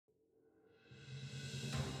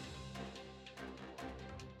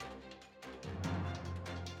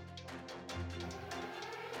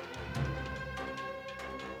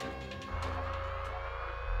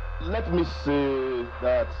let me say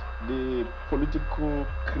that the political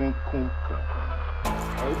crinkle,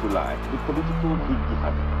 or if you like, the political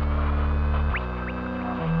higgy.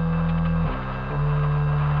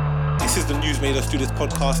 This is the News Made Us Do This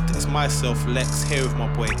podcast. It's myself, Lex, here with my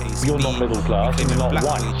boy AC. You're not middle class, you're not black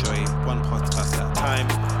white. Joy, one podcast at a time,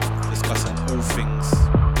 discussing all things.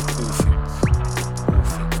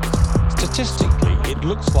 Statistically, it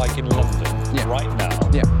looks like in London right now,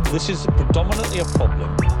 this is predominantly a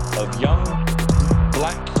problem of young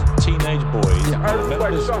black teenage boys. Yo,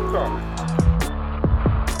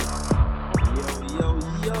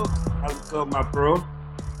 how's it going, my bro?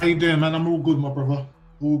 How you doing, man? I'm all good, my brother.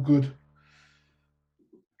 All good.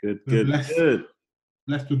 Good.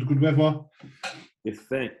 Blessed with the good weather. Give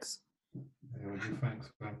thanks.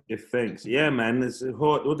 Man. Give thanks. Yeah, man. It's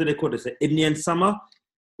hot. What do they call this? An Indian summer?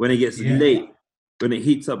 When it gets late, when it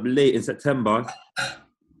heats up late in September,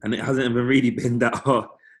 and it hasn't even really been that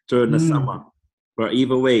hot during the summer. But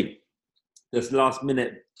either way, this last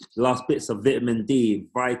bits of vitamin D,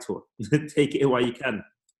 vital. Take it while you can.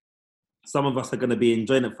 Some of us are going to be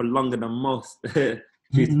enjoying it for longer than most.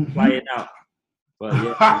 She's flying out. But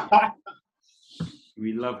yeah,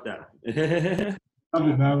 we love that. Love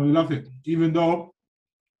it, man. We love it. Even though,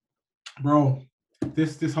 bro,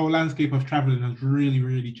 this whole landscape of traveling has really,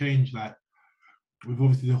 really changed. Like, with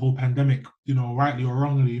obviously the whole pandemic, you know, rightly or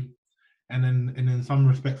wrongly, and then in some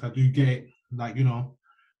respects, I do get it. Like, you know,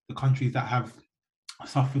 the countries that have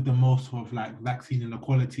suffered the most of like vaccine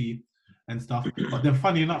inequality and stuff, but then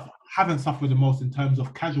funny enough, haven't suffered the most in terms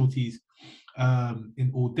of casualties,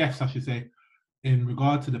 or deaths, I should say, in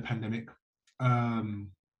regard to the pandemic.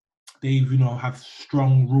 They've, you know, have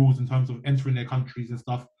strong rules in terms of entering their countries and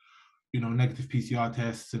stuff. You know, negative PCR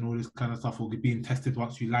tests and all this kind of stuff will be being tested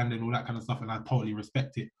once you land and all that kind of stuff, and I totally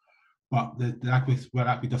respect it. But like we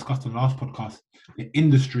discussed on the last podcast, the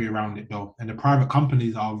industry around it though, and the private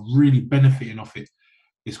companies are really benefiting off it.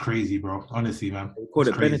 It's crazy, bro. Honestly, man. They call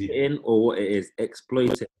it benefiting, or what it is,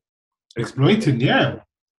 exploiting. Exploiting, yeah.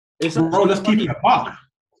 Bro, let's keep it a buck.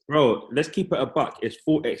 Bro, let's keep it a buck. It's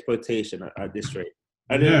full exploitation at this rate.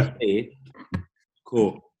 At the end of the day,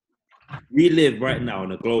 cool. We live right now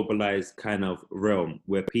in a globalized kind of realm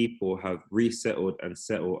where people have resettled and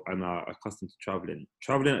settled and are accustomed to traveling.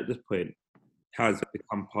 Traveling at this point has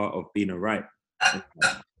become part of being a right,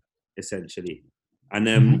 essentially. And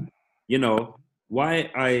then, you know,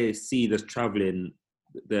 why I see this traveling,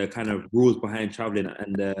 the kind of rules behind traveling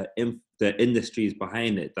and the industries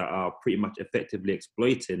behind it that are pretty much effectively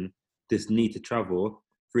exploiting this need to travel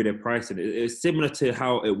through their pricing. It's similar to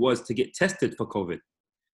how it was to get tested for COVID.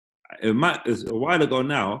 It was a while ago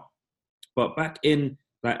now, but back in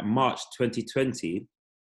like March 2020, I'm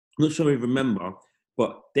not sure if you remember,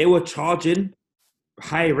 but they were charging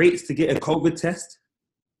high rates to get a COVID test.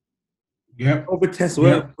 Yeah. COVID tests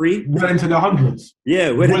weren't free. Well into the hundreds.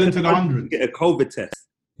 Yeah, well into the hundreds. To get a COVID test.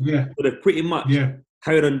 Yeah. So they pretty much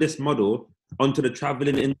carried on this model onto the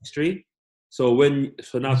traveling industry. So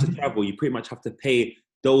now to travel, you pretty much have to pay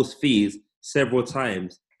those fees several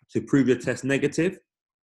times to prove your test negative.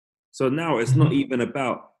 So now it's not even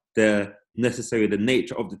about the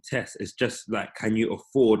nature of the test. It's just like, can you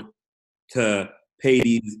afford to pay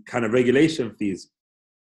these kind of regulation fees?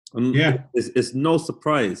 It's no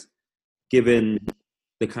surprise, given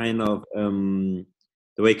the kind of the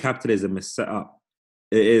way capitalism is set up.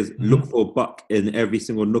 It is look for a buck in every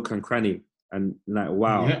single nook and cranny, and like,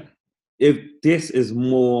 wow, if this is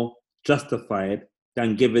more justified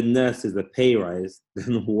than giving nurses a pay rise,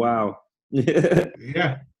 then wow.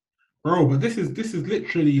 Yeah, bro. But this is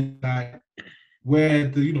literally like where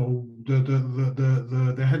the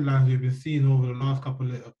headlines we've been seeing over the last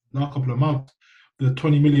couple of months. The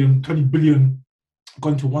 20 billion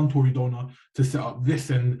going to one Tory donor to set up this,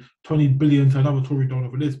 and 20 billion to another Tory donor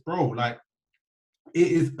for this, bro. Like, it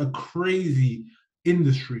is a crazy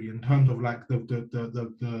industry in terms of like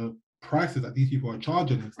the prices that these people are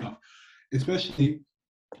charging and stuff, especially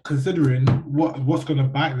considering what's going to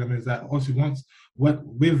back them is that obviously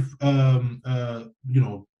with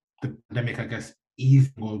the pandemic, I guess,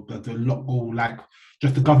 easing, or like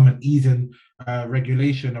just the government easing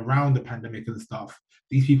regulation around the pandemic and stuff,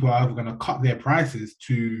 these people are going to cut their prices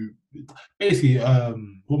to basically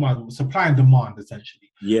supply and demand, essentially.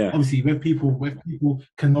 Yeah. Obviously, where people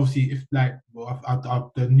can obviously, if like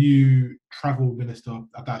the new travel minister,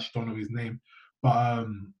 I actually don't know his name, but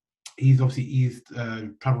he's obviously eased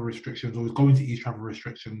travel restrictions, or is going to ease travel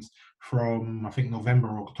restrictions from, I think, November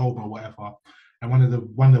or October or whatever. And one of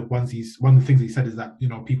the things he said is that, you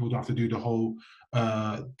know, people don't have to do the whole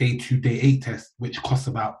day 2, day 8 test, which costs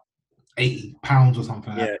about £80 or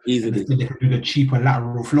something like that. Easily. And they can do the cheaper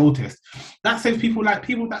lateral flow test. That saves people that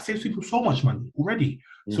saves people so much money already.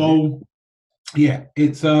 Mm-hmm. So yeah,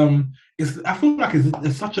 it's I feel like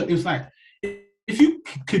it's like if you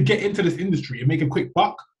could get into this industry and make a quick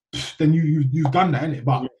buck, then you've done that, innit?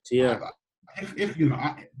 But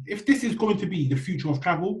if this is going to be the future of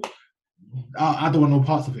travel, I don't want no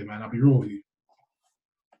parts of it, man. I'll be real with you.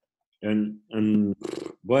 And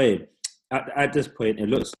boy, at this point, it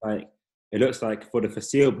looks like for the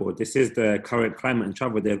foreseeable, this is the current climate in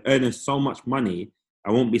travel. They're earning so much money.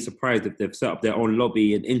 I won't be surprised if they've set up their own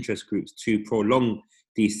lobby and interest groups to prolong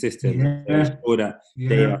these systems to ensure that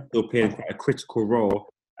they are still playing quite a critical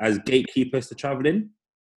role as gatekeepers to traveling.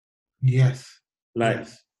 Yes.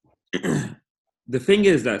 The thing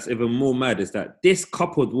is that's even more mad is that this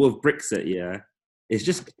coupled with Brexit, it's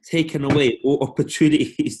just taken away all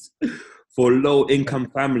opportunities for low-income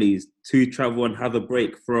families to travel and have a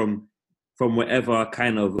break from whatever's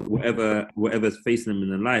facing them in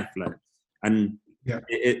their life,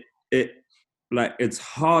 it's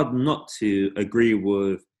hard not to agree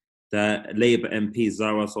with the Labour MP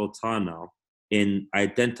Zara Sultana in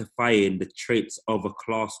identifying the traits of a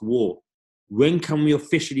class war. When can we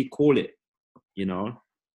officially call it?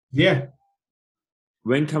 Yeah.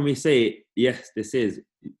 When can we say yes, this is,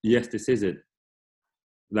 yes, this isn't?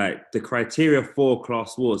 Like the criteria for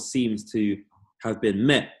class wars seems to have been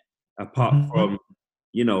met, apart from,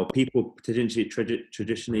 people potentially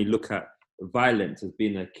traditionally look at violence as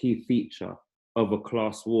being a key feature of a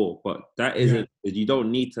class war, but that isn't. You don't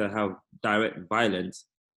need to have direct violence,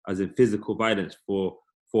 as in physical violence, for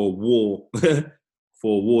war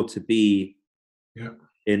for war to be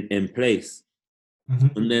in place.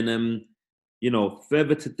 And then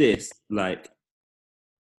further to this, like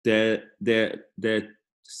they're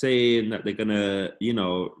saying that they're gonna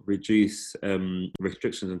reduce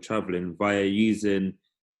restrictions on traveling via using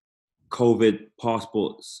COVID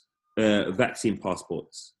passports, vaccine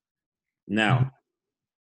passports. Now,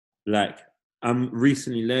 like I'm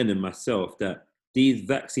recently learning myself that these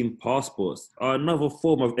vaccine passports are another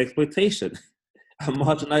form of exploitation and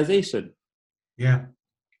marginalization. Yeah.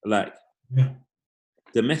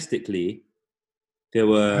 Domestically,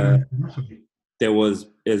 domestically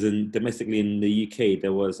in the UK,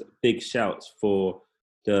 there was big shouts for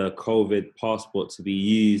the COVID passport to be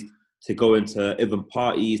used to go into even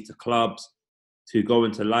parties, to clubs, to go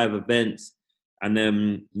into live events. And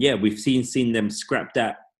then, we've seen them scrap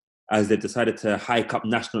that as they decided to hike up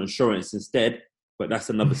national insurance instead. But that's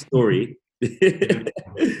another story. They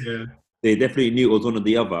definitely knew it was one or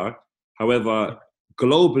the other. However,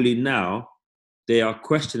 globally now, they are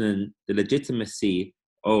questioning the legitimacy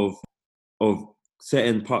of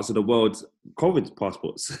certain parts of the world's COVID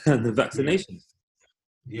passports and the vaccinations.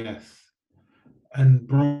 Yes. And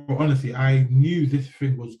bro, honestly, I knew this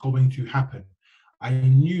thing was going to happen. I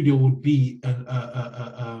knew there would be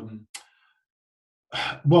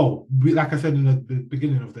like I said in the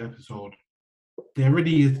beginning of the episode, there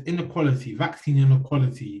already is vaccine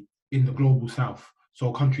inequality in the global south.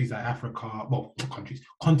 So countries like Africa,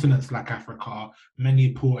 continents like Africa,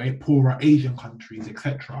 many poorer Asian countries,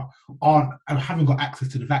 etc., haven't got access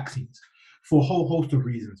to the vaccines for a whole host of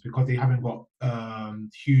reasons, because they haven't got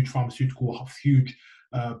huge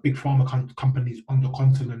big pharma companies on the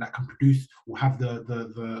continent that can produce or have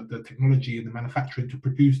the technology and the manufacturing to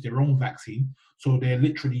produce their own vaccine. So they're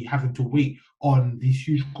literally having to wait on these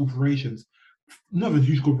huge corporations. Not the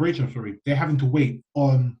huge corporations, sorry. They're having to wait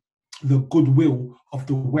on the goodwill of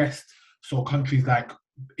the West. So countries like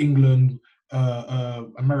England,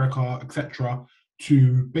 America, etc.,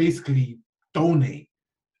 to basically donate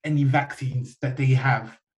any vaccines that they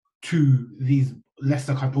have to these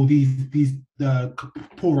lesser countries, or these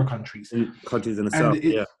poorer countries. Countries in the south,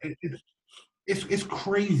 It's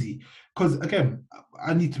crazy, because again,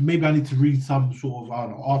 I need to read some sort of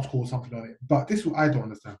article or something on it. But this is what I don't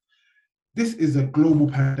understand. This is a global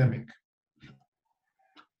pandemic.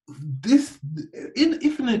 If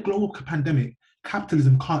in a global pandemic,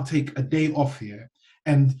 capitalism can't take a day off here,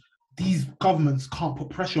 and these governments can't put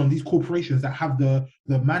pressure on these corporations that have the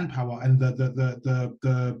manpower and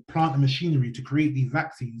the plant and machinery to create these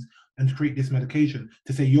vaccines and to create this medication,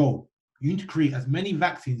 to say, yo, you need to create as many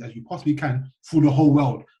vaccines as you possibly can for the whole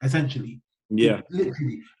world, essentially.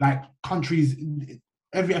 Literally, like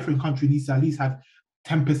every African country needs to at least have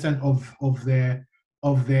 10%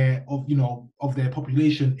 of their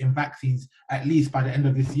population in vaccines, at least by the end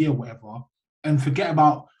of this year, whatever. And forget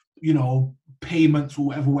about, payments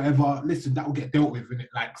or whatever. Listen, that will get dealt with in it.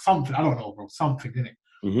 Like something, I don't know, bro, something in it.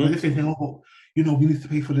 But if they think, you know, we need to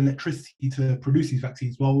pay for the electricity to produce these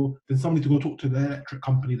vaccines. Well, then somebody to go talk to the electric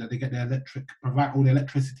company that they get their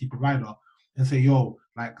electricity provider and say, yo,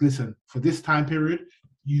 like, listen, for this time period,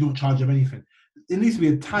 you don't charge them anything. It needs to be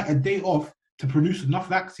a day off to produce enough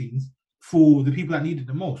vaccines for the people that need it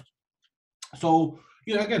the most. So,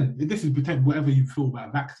 you know, again, this is pretend whatever you feel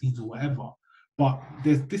about vaccines or whatever, but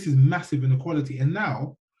this is massive inequality. And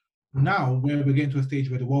now where we're getting to a stage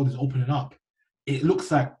where the world is opening up, it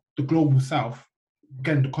looks like the global south,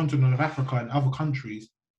 again, the continent of Africa and other countries,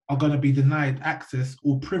 are going to be denied access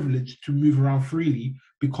or privilege to move around freely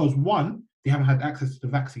because, one, they haven't had access to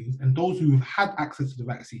the vaccines, and those who have had access to the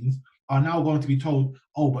vaccines are now going to be told,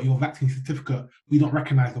 oh, but your vaccine certificate, we don't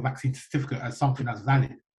recognize the vaccine certificate as something that's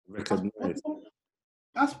valid.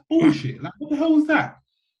 That's bullshit. Like, what the hell is that?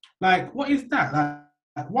 Like, what is that?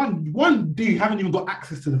 Like one, they haven't even got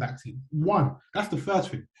access to the vaccine. One, that's the first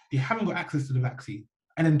thing. They haven't got access to the vaccine.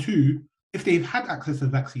 And then two, if they've had access to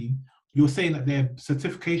the vaccine, you're saying that their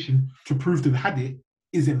certification to prove they've had it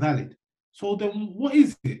isn't valid. So then what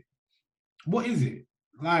is it? What is it?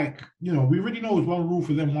 Like, you know, we already know it's one rule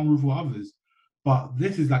for them, one rule for others. But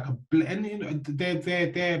this is like and you know,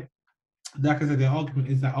 they're like I said, their argument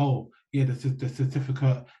is that, oh, yeah, the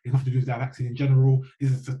certificate is nothing to do with that vaccine in general.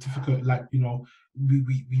 Is a certificate, like, you know,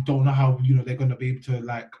 we don't know how, you know, they're going to be able to,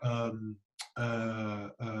 like,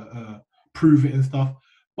 prove it and stuff.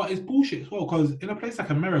 But it's bullshit as well, because in a place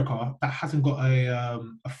like America that hasn't got a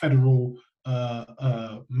federal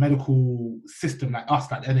medical system like us,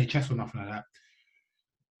 like the NHS or nothing like that,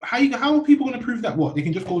 how are people going to prove that? What, they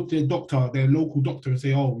can just go to their doctor, their local doctor, and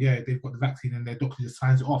say, oh yeah, they've got the vaccine, and their doctor just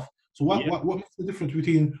signs it off. So what makes the difference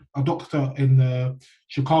between a doctor in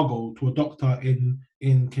Chicago to a doctor in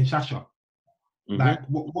Kinshasa? Mm-hmm. Like,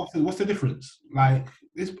 what's the difference? Like,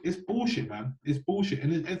 it's bullshit, man. It's bullshit,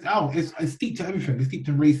 and it's steeped to everything. It's steeped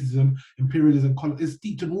in racism, imperialism, it's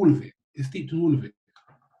steeped in all of it.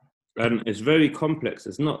 And it's very complex.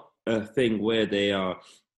 It's not a thing where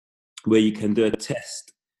you can do a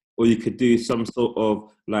test, or you could do some sort of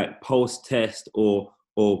like post-test, or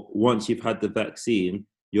once you've had the vaccine,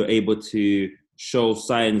 you're able to show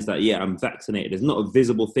signs that, yeah, I'm vaccinated. It's not a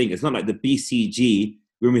visible thing. It's not like the BCG,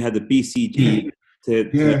 when we had the BCG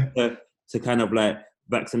to kind of like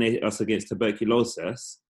vaccinate us against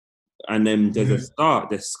tuberculosis. And then there's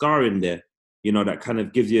there's scarring there, you know, that kind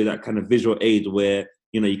of gives you that kind of visual aid where,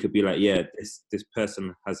 you know, you could be like, yeah, this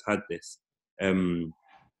person has had this.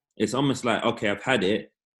 It's almost like, okay, I've had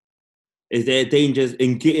it. Is there dangers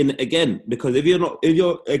in getting it again? Because if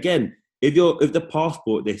the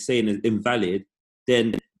passport they're saying is invalid,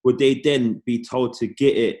 then would they then be told to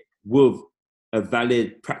get it with a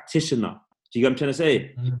valid practitioner? Do you get what I'm trying to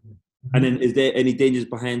say? Mm-hmm. And then is there any dangers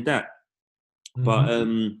behind that? Mm-hmm. But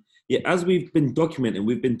yeah, as we've been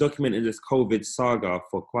documenting this COVID saga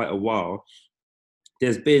for quite a while.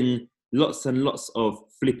 There's been lots and lots of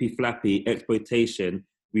flippy-flappy exploitation.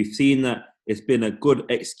 We've seen that it's been a good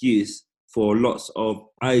excuse for lots of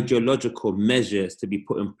ideological measures to be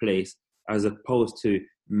put in place, as opposed to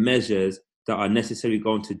measures that are necessarily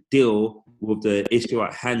going to deal with the issue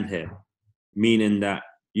at hand here. Meaning that,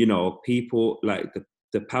 you know, people like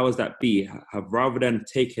the powers that be have, rather than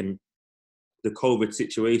taken the COVID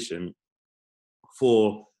situation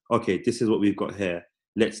for, okay, this is what we've got here,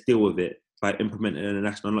 let's deal with it by implementing a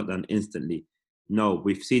national lockdown instantly. No,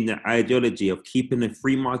 we've seen the ideology of keeping the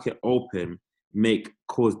free market open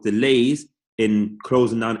cause delays in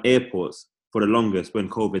closing down airports for the longest when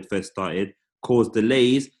COVID first started, cause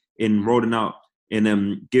delays in rolling out,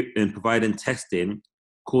 in providing testing,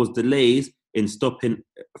 cause delays in stopping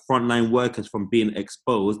frontline workers from being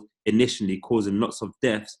exposed, initially causing lots of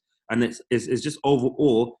deaths. And it's just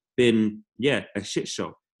overall been, a shit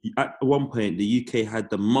show. At one point, the UK had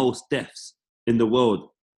the most deaths in the world,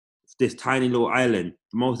 this tiny little island,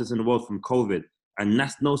 the most deaths in the world from COVID. And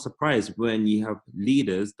that's no surprise when you have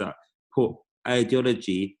leaders that put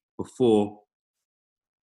ideology before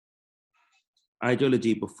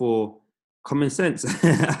common sense.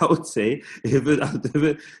 I would say, if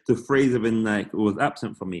the phrase have been like, it was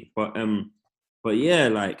absent from me. But yeah,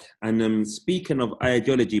 like, and speaking of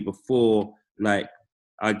ideology before, like,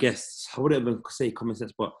 I guess I wouldn't even say common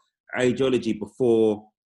sense, but ideology before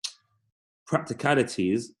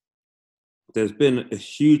practicalities. There's been a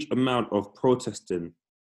huge amount of protesting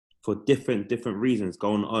for different reasons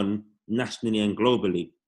going on nationally and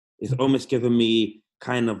globally. It's almost given me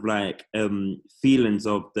kind of like feelings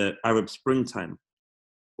of the Arab Springtime,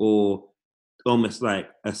 or almost like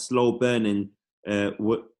a slow burning.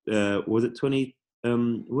 Was it 20?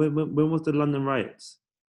 When was the London riots?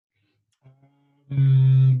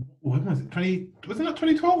 When was it? Wasn't that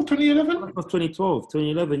 2012, 2011? That was 2012,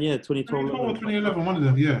 2011, yeah, 2012. 2012 or 2011, one of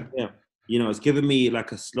them, yeah. Yeah. You know, it's given me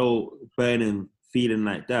like a slow burning feeling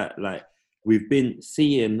like that. Like we've been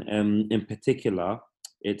seeing, in particular,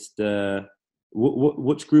 it's the,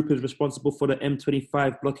 which group is responsible for the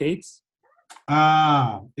M25 blockades?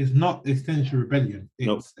 It's not Extinction Rebellion.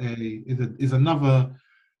 It's it's another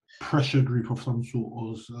pressure group of some sort,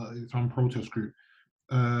 or some protest group.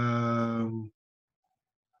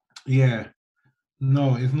 Yeah.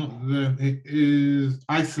 No, it's not them. It is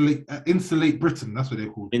Insulate Britain. That's what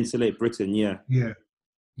they're called. Insulate Britain, yeah. Yeah.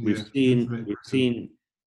 We've seen,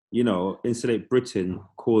 you know, Insulate Britain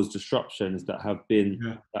cause disruptions that have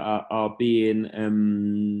been that are being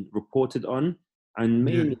reported on, and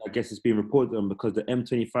mainly I guess it's being reported on because the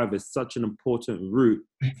M25 is such an important route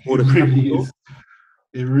for the capital.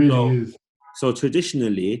 It really is. So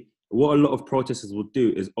traditionally, what a lot of protesters will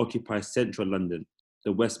do is occupy central London,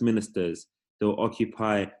 the Westminsters. They'll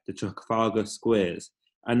occupy the Trafalgar Squares,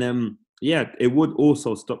 and it would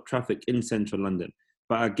also stop traffic in central London.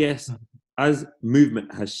 But I guess as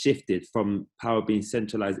movement has shifted from power being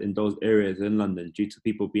centralized in those areas in London due to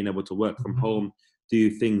people being able to work from home,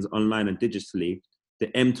 do things online and digitally, the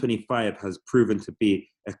M25 has proven to be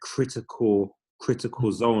a critical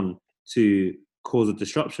zone to cause a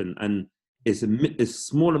disruption, and it's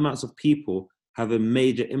small amounts of people have a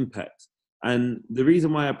major impact. And the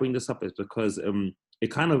reason why I bring this up is because it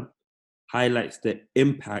kind of highlights the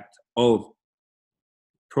impact of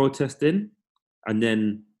protesting and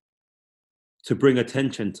then to bring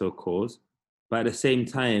attention to a cause, but at the same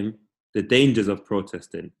time, the dangers of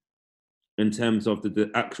protesting in terms of the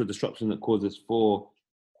actual disruption that causes for,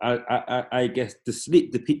 I guess, those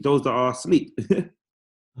that are asleep,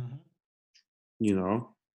 you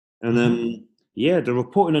know? And the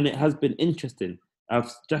reporting on it has been interesting. I've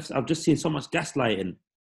just seen so much gaslighting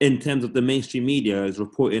in terms of the mainstream media is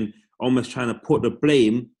reporting, almost trying to put the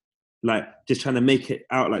blame, like just trying to make it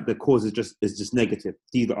out like the cause is just negative.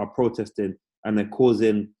 These that are protesting and they're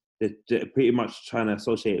causing, they're pretty much trying to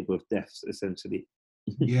associate it with deaths, essentially.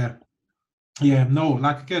 Yeah, no,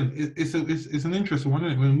 like again, it's an interesting one,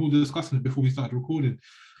 isn't it? When we were discussing it before we started recording,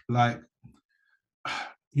 like,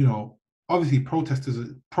 you know, obviously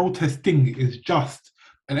protesting is just,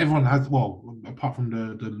 and everyone has, well, apart from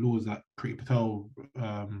the laws that Priti Patel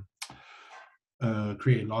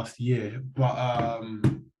created last year, but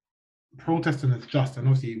protesting is just, and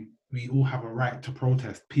obviously we all have a right to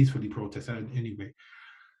protest, peacefully protest anyway.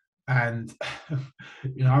 And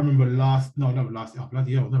you know, I remember last year,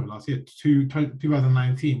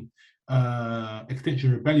 2019,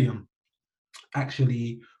 Extinction Rebellion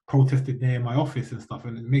actually protested near my office and stuff,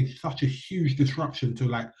 and it made such a huge disruption to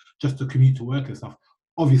like just to commute to work and stuff.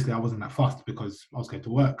 Obviously, I wasn't that fast because I was going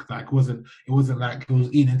to work. Like, it wasn't like it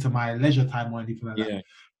was eating into my leisure time or anything like that.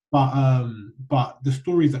 But the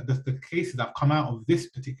stories that the cases that have come out of this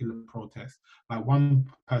particular protest, like one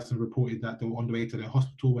person reported that they were on the way to their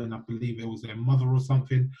hospital when I believe it was their mother or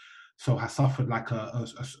something, so has suffered like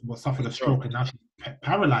suffered a stroke, and now she's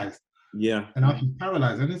paralyzed. Yeah, and now she's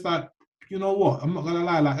paralyzed, and it's like, you know what? I'm not gonna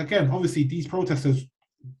lie. Like, again, obviously these protesters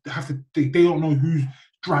they don't know who's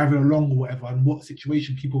driving along or whatever, and what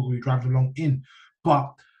situation people will be driving along in.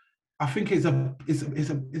 But I think it's a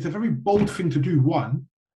very bold thing to do. One.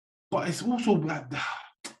 But it's also like,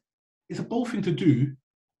 it's a bold thing to do,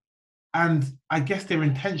 and I guess their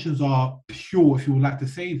intentions are pure, if you would like to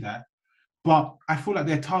say that. But I feel like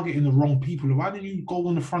they're targeting the wrong people. Why don't you go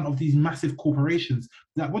on the front of these massive corporations?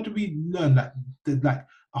 Like, what do we learn? That like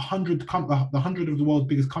 100 of the world's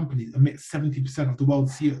biggest companies emit 70% of the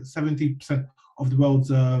world's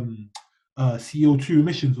CO2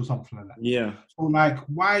 emissions or something like that. Yeah. So like,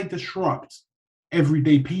 why disrupt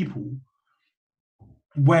everyday people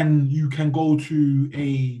when you can go to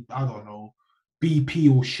I don't know,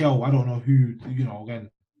 BP or Shell? I don't know who, you know,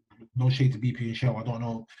 again, no shade to BP and Shell. I don't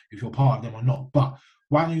know if you're part of them or not, but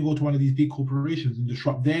why don't you go to one of these big corporations and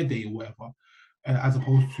disrupt their day or whatever, as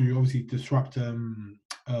opposed to obviously disrupt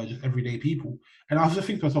just everyday people? And I was just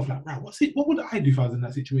thinking to myself, like, right, what would I do if I was in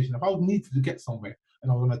that situation? If I would need to get somewhere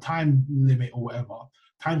and I was on a time limit or whatever,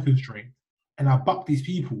 time constraint, and I buck these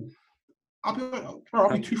people, I'll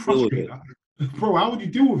be too frustrated. Bro, how would you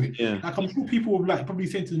deal with it? Yeah. Like, I'm sure people will like probably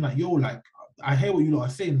saying to them like, yo, like, I hear what you lot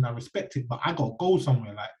are saying and I respect it, but I gotta go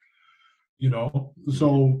somewhere, like, you know.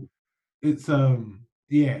 So it's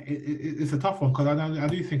it's a tough one, because I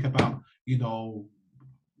do think about, you know,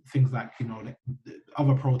 things like, you know, the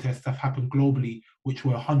other protests that have happened globally which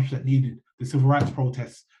were 100% needed, the civil rights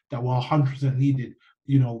protests that were 100% needed.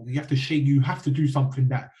 You know, you have to do something,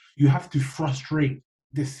 that you have to frustrate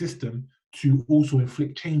this system to also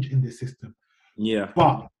inflict change in this system. Yeah.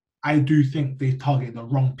 But I do think they targeted the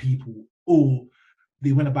wrong people, or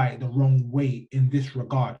they went about it the wrong way in this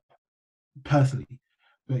regard, personally.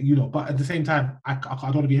 But but at the same time, I don't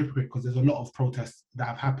want to be a hypocrite, because there's a lot of protests that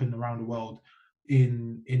have happened around the world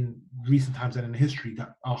in recent times and in history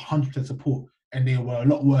that are 100% support, and they were a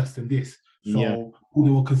lot worse than this. So they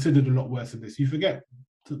were considered a lot worse than this. You forget,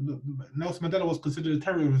 Nelson Mandela was considered a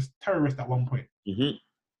terrorist at one point. Mm-hmm.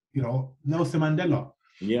 Nelson Mandela.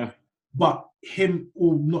 Yeah. But him,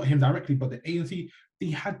 or not him directly, but the ANC, they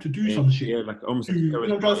had to do some shit. Yeah, like almost like you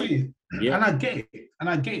know what I'm saying? Yeah. And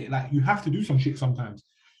I get it. Like, you have to do some shit sometimes.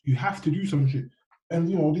 You have to do some shit. And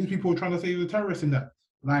these people are trying to say you're a terrorist in that.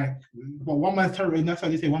 Like, but one man's terrorist, and that's how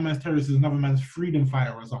they say one man's terrorist is another man's freedom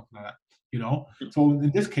fighter or something like that. So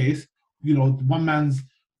in this case, one man's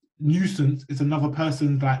nuisance is another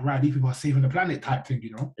person's, like, right, these people are saving the planet type thing,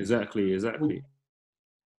 Exactly. It's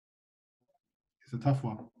a tough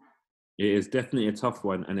one. It is definitely a tough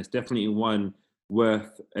one, and it's definitely one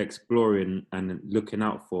worth exploring and looking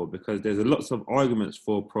out for, because there's lots of arguments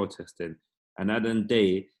for protesting, and at the end of the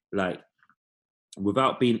day, like,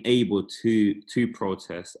 without being able to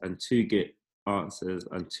protest and to get answers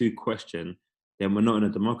and to question, then we're not in a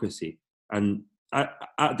democracy. And at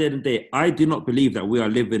the end of the day, I do not believe that we are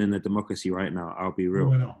living in a democracy right now. I'll be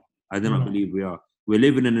real. No. I do not believe we are. We're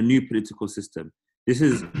living in a new political system. This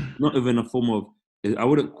is not even a form of, I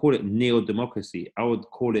wouldn't call it neo-democracy. I would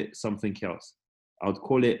call it something else. I would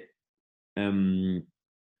call it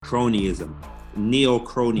cronyism,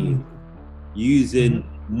 neo-cronyism, using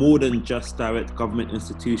more than just direct government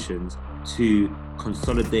institutions to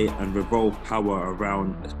consolidate and revolve power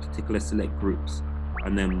around particular select groups.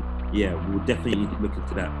 And then, we'll definitely need to look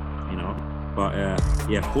into that, But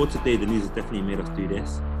for today, the news has definitely made us do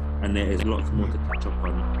this. And there is lots more to catch up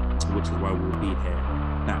on, which is why we'll be here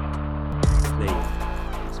back playing.